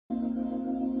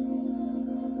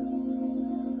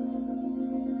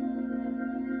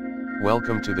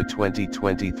Welcome to the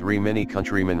 2023 Mini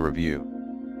Countryman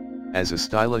review. As a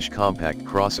stylish compact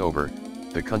crossover,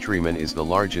 the Countryman is the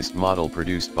largest model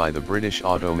produced by the British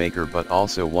automaker but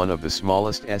also one of the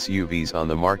smallest SUVs on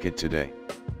the market today.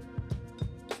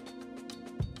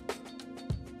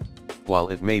 While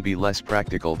it may be less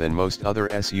practical than most other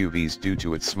SUVs due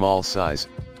to its small size,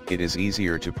 it is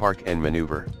easier to park and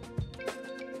maneuver.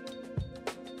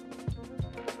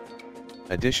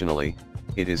 Additionally,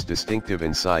 it is distinctive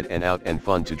inside and out and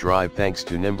fun to drive thanks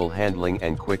to nimble handling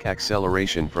and quick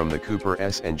acceleration from the Cooper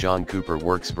S and John Cooper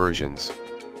Works versions.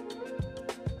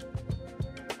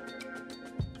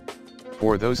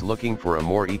 For those looking for a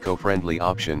more eco-friendly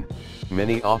option,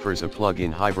 Mini offers a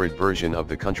plug-in hybrid version of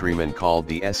the Countryman called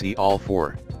the SE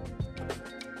All-4.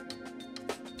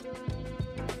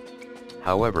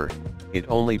 However, it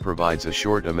only provides a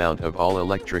short amount of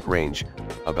all-electric range,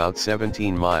 about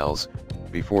 17 miles,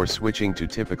 before switching to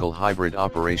typical hybrid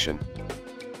operation.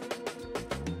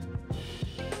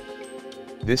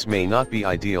 This may not be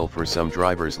ideal for some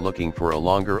drivers looking for a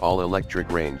longer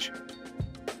all-electric range.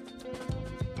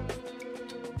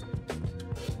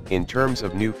 In terms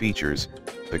of new features,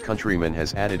 the Countryman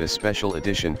has added a special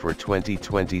edition for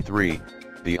 2023,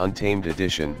 the Untamed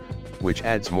Edition, which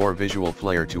adds more visual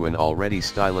flair to an already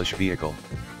stylish vehicle.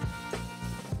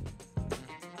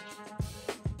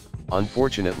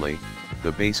 Unfortunately,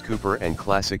 the base Cooper and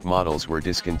Classic models were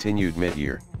discontinued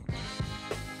mid-year.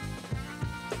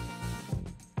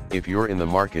 If you're in the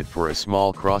market for a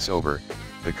small crossover,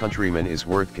 the Countryman is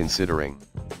worth considering.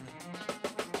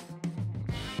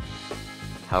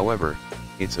 However,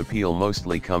 its appeal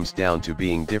mostly comes down to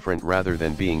being different rather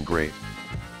than being great.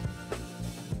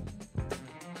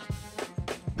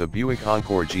 The Buick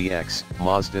Encore GX,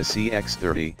 Mazda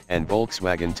CX-30, and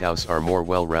Volkswagen Taos are more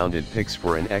well-rounded picks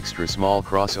for an extra small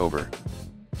crossover.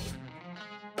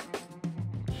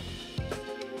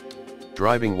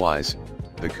 Driving-wise,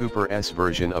 the Cooper S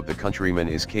version of the Countryman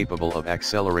is capable of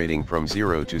accelerating from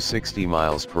 0 to 60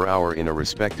 miles per hour in a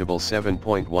respectable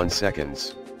 7.1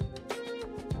 seconds.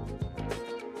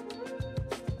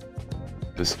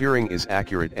 The steering is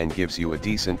accurate and gives you a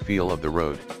decent feel of the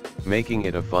road, making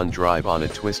it a fun drive on a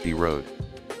twisty road.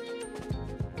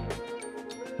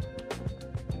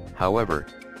 However,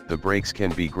 the brakes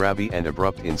can be grabby and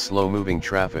abrupt in slow-moving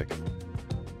traffic.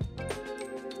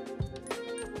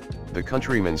 The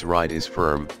Countryman's ride is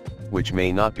firm, which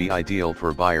may not be ideal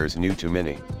for buyers new to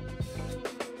Mini.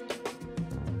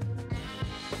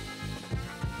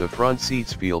 The front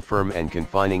seats feel firm and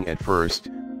confining at first,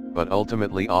 but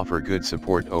ultimately offer good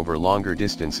support over longer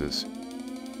distances.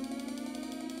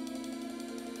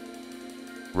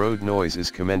 Road noise is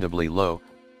commendably low,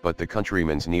 but the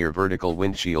Countryman's near vertical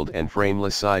windshield and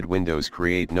frameless side windows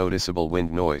create noticeable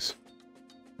wind noise.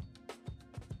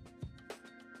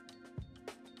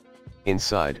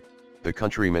 Inside, the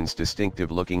Countryman's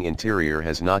distinctive-looking interior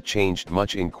has not changed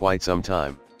much in quite some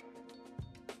time.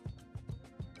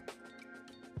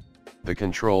 The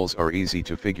controls are easy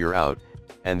to figure out,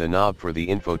 and the knob for the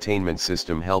infotainment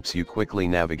system helps you quickly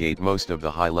navigate most of the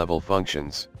high-level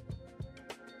functions.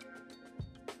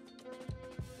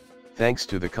 Thanks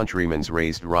to the Countryman's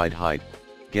raised ride height,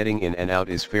 getting in and out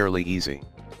is fairly easy.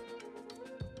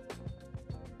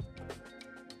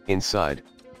 Inside,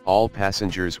 all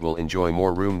passengers will enjoy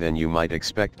more room than you might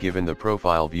expect given the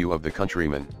profile view of the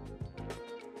Countryman.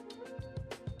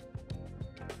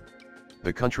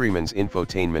 The Countryman's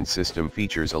infotainment system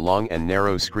features a long and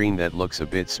narrow screen that looks a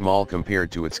bit small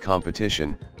compared to its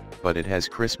competition, but it has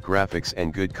crisp graphics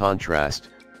and good contrast,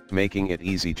 making it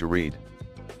easy to read.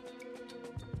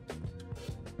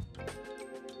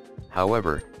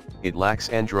 However, it lacks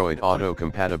Android Auto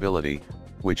compatibility,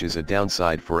 which is a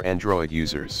downside for Android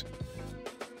users.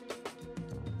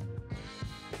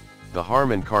 The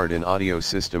Harman Kardon audio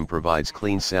system provides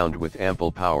clean sound with ample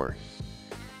power.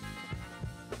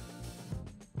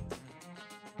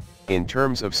 In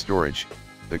terms of storage,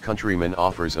 the Countryman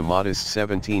offers a modest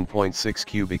 17.6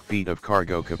 cubic feet of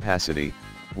cargo capacity,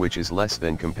 which is less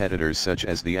than competitors such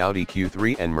as the Audi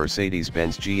Q3 and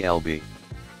Mercedes-Benz GLB.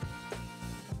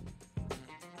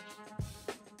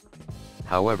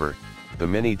 However, the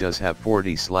Mini does have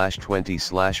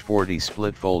 40/20/40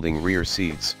 split folding rear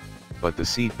seats, but the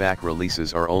seat back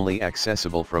releases are only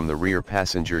accessible from the rear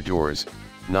passenger doors,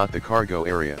 not the cargo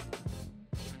area.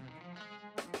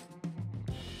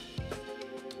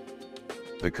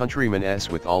 The Countryman S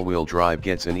with all-wheel drive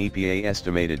gets an EPA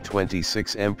estimated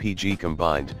 26 mpg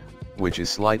combined, which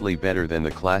is slightly better than the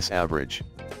class average.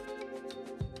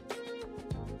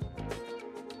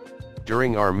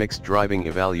 During our mixed driving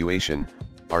evaluation,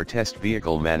 our test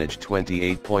vehicle managed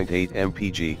 28.8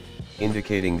 mpg,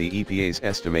 indicating the EPA's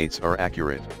estimates are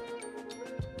accurate.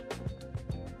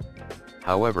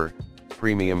 However,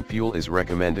 premium fuel is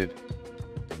recommended.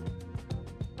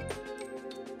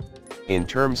 In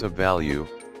terms of value,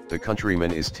 the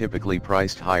Countryman is typically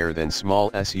priced higher than small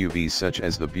SUVs such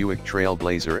as the Buick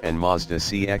Trailblazer and Mazda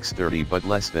CX-30, but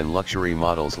less than luxury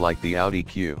models like the Audi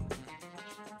Q.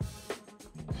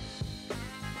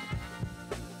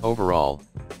 Overall,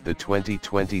 the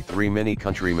 2023 Mini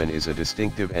Countryman is a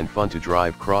distinctive and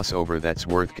fun-to-drive crossover that's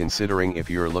worth considering if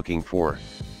you're looking for